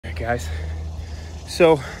guys.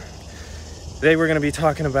 So today we're going to be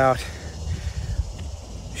talking about,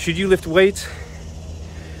 should you lift weights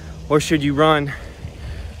or should you run?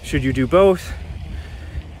 Should you do both?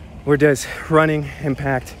 Or does running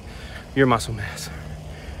impact your muscle mass?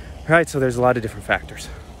 Right, so there's a lot of different factors.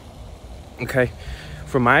 Okay,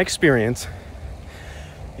 from my experience,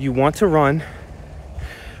 you want to run,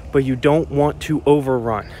 but you don't want to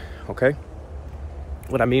overrun, okay?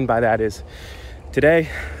 What I mean by that is, today,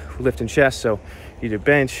 we're lifting chest, so you did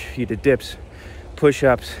bench, you did dips,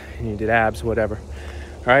 push-ups, and you did abs, whatever,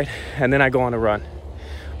 all right? And then I go on a run.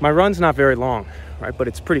 My run's not very long, right? But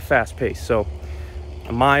it's pretty fast-paced, so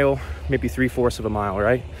a mile, maybe 3/4 of a mile,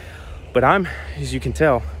 right? But I'm, as you can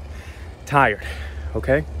tell, tired,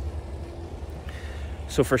 okay?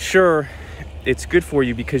 So for sure, it's good for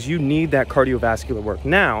you because you need that cardiovascular work.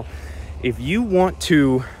 Now, if you want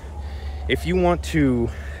to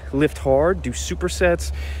lift hard, do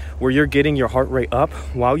supersets where you're getting your heart rate up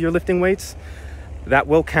while you're lifting weights, that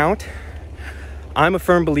will count. I'm a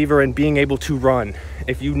firm believer in being able to run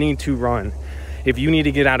if you need to run. If you need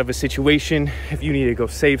to get out of a situation, if you need to go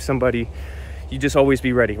save somebody, you just always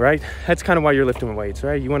be ready, right? That's kind of why you're lifting weights,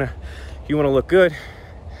 right? You want to look good,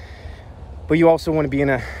 but you also want to be in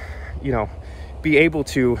a, be able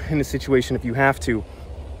to, in a situation, if you have to,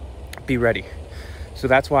 be ready. So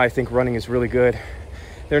that's why I think running is really good.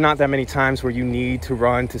 There are not that many times where you need to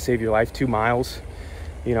run to save your life. 2 miles,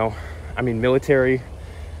 military,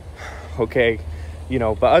 okay,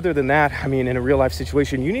 but other than that, in a real life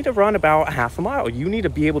situation, you need to run about half a mile. You need to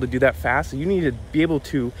be able to do that fast. You need to be able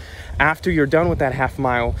to, after you're done with that half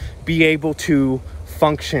mile, be able to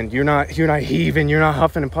function. You're not heaving, you're not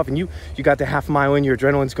huffing and puffing. You got the half mile in, your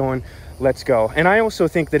adrenaline's going, let's go. And I also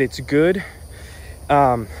think that it's good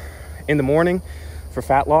in the morning for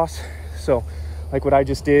fat loss. So like what I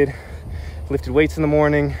just did, lifted weights in the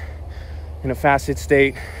morning in a fasted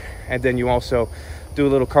state, and then you also do a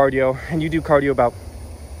little cardio, and you do cardio about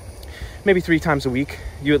maybe 3 times a week.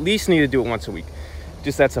 You at least need to do it once a week.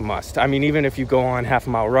 That's a must. Even if you go on half a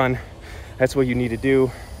mile run, that's what you need to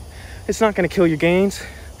do. It's not going to kill your gains.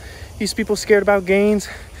 These people scared about gains,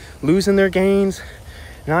 losing their gains,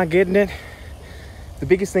 not getting it. The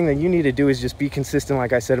biggest thing that you need to do is just be consistent.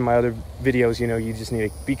 Like I said in my other videos, you just need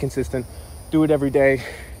to be consistent, do it every day.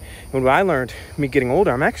 And what I learned, me getting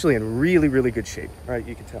older, I'm actually in really, really good shape, right?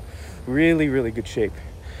 You can tell, really, really good shape.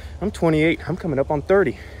 I'm 28, I'm coming up on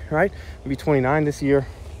 30, right? I'll be 29 this year.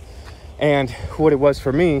 And what it was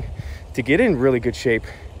for me to get in really good shape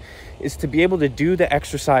is to be able to do the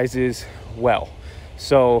exercises well.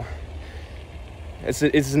 So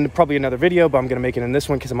it's probably another video, but I'm gonna make it in this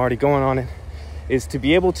one because I'm already going on it, is to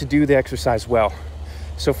be able to do the exercise well.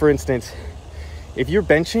 So for instance, if you're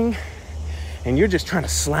benching and you're just trying to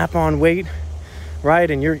slap on weight,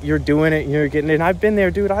 right? And you're doing it and you're getting it. And I've been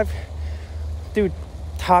there, dude.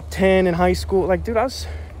 Top 10 in high school. Like, dude, I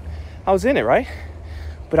was in it, right?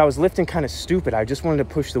 But I was lifting kind of stupid. I just wanted to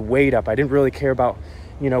push the weight up. I didn't really care about,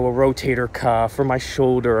 a rotator cuff or my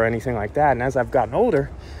shoulder or anything like that. And as I've gotten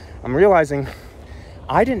older, I'm realizing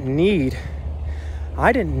I didn't need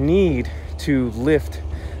to lift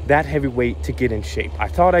that heavy weight to get in shape. I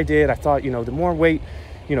thought I did. I thought, the more weight,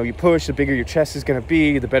 you push, the bigger your chest is going to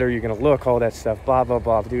be, the better you're going to look, all that stuff, blah, blah,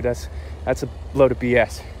 blah. Dude, that's a load of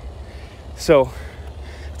BS. So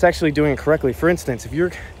it's actually doing it correctly. For instance, if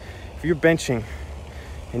you're benching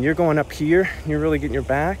and you're going up here, and you're really getting your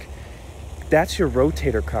back, that's your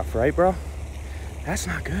rotator cuff, right, bro? That's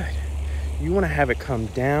not good. You want to have it come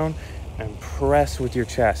down and press with your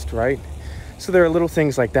chest, right? So there are little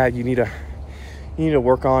things like that you need to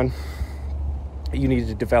work on, you need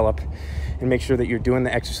to develop, and make sure that you're doing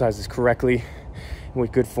the exercises correctly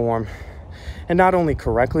with good form. And not only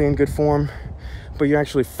correctly in good form, but you're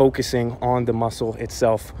actually focusing on the muscle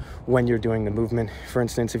itself when you're doing the movement. For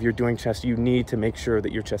instance, if you're doing chest, you need to make sure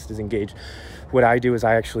that your chest is engaged. What I do is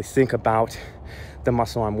I actually think about the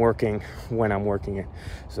muscle I'm working when I'm working it.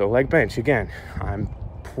 So leg bench, again, I'm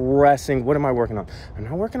pressing. What am I working on? I'm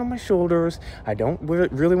not working on my shoulders. I don't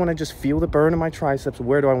really want to just feel the burn in my triceps.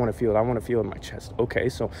 Where do I want to feel it? I want to feel it in my chest. Okay,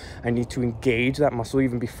 so I need to engage that muscle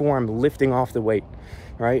even before I'm lifting off the weight,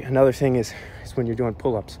 right? Another thing is when you're doing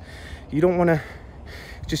pull-ups, you don't want to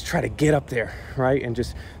just try to get up there, right? And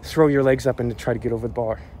just throw your legs up and try to get over the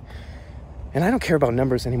bar. And I don't care about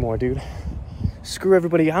numbers anymore, dude. Screw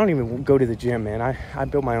everybody. I don't even go to the gym, man. I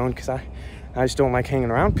built my own because I just don't like hanging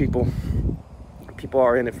around people. People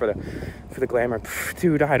are in it for the glamour.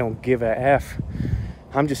 Dude, I don't give a F.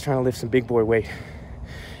 I'm just trying to lift some big boy weight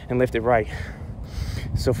and lift it right.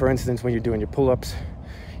 So for instance, when you're doing your pull-ups,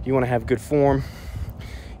 you want to have good form.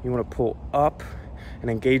 You want to pull up and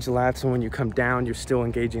engage the lats. So when you come down, you're still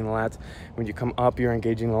engaging the lats. When you come up, you're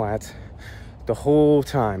engaging the lats the whole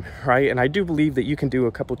time, right? And I do believe that you can do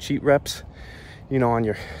a couple cheat reps, you know, on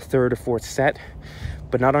your third or fourth set,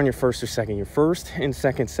 but not on your first or second. Your first and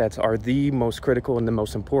second sets are the most critical and the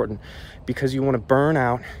most important, because you want to burn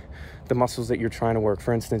out the muscles that you're trying to work.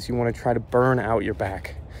 For instance, you want to try to burn out your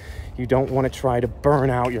back. You don't want to try to burn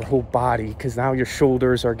out your whole body, because now your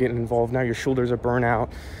shoulders are getting involved. Now your shoulders are burnt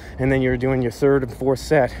out, and then you're doing your third and fourth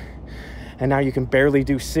set, and now you can barely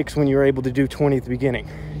do 6 when you were able to do 20 at the beginning,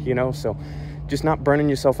 you know? So just not burning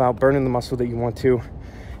yourself out, burning the muscle that you want to.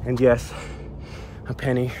 And yes, a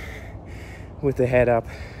penny with the head up.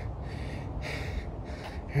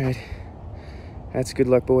 All right, that's good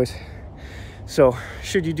luck, boys. So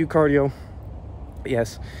should you do cardio?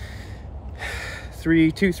 Yes,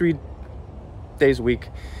 3 days a week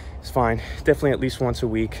is fine. Definitely at least once a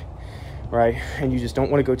week, right? And you just don't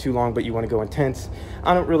want to go too long, but you want to go intense.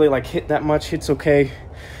 I don't really like HIIT that much. HIIT's okay,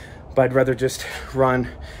 but I'd rather just run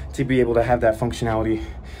to be able to have that functionality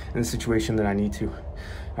in the situation that I need to.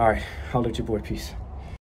 All right, I'll let you boy. Peace.